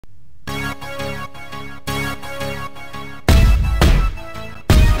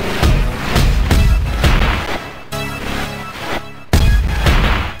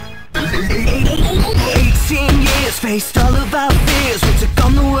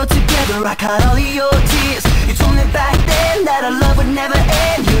caught all of your tears. You told me back then that our love would never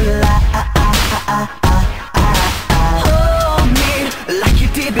end. You lied. Hold me like you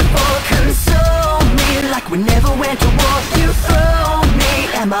did before. Console me like we never went to war. You throw me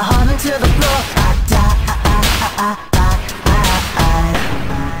and my heart into the floor. I died.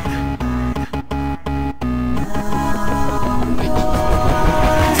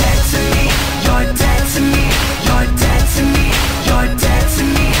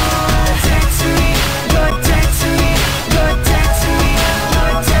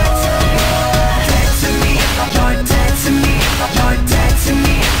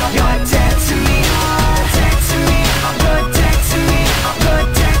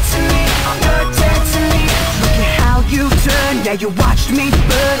 Yeah, you watched me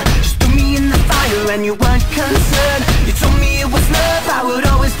burn, just threw me in the fire and you weren't concerned. You told me it was love, I would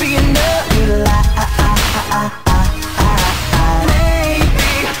always be enough. You lied.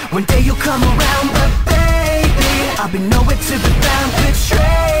 Maybe one day you'll come around, but baby, I'll be nowhere to be found.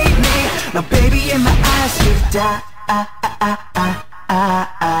 Betrayed me, now baby in my eyes you died.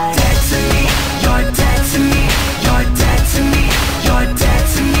 Dead to me, you're dead to me, you're dead to me, you're dead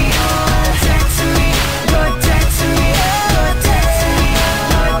to me, dead to me, you're dead to me.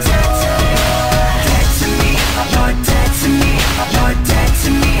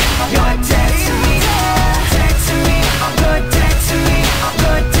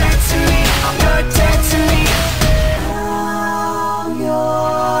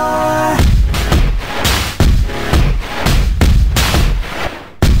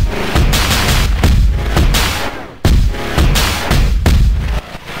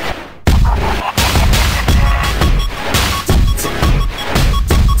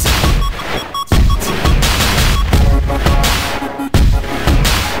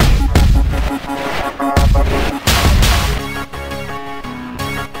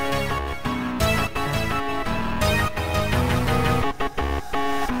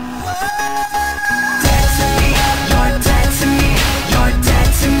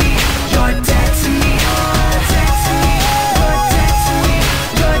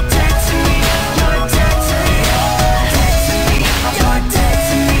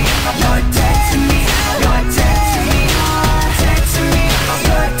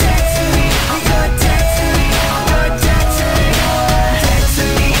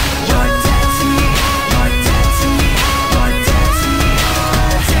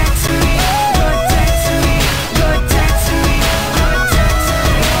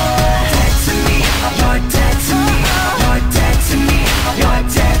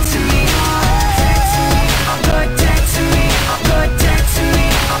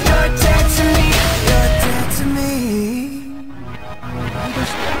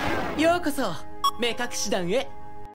 Mekaku 師団へ。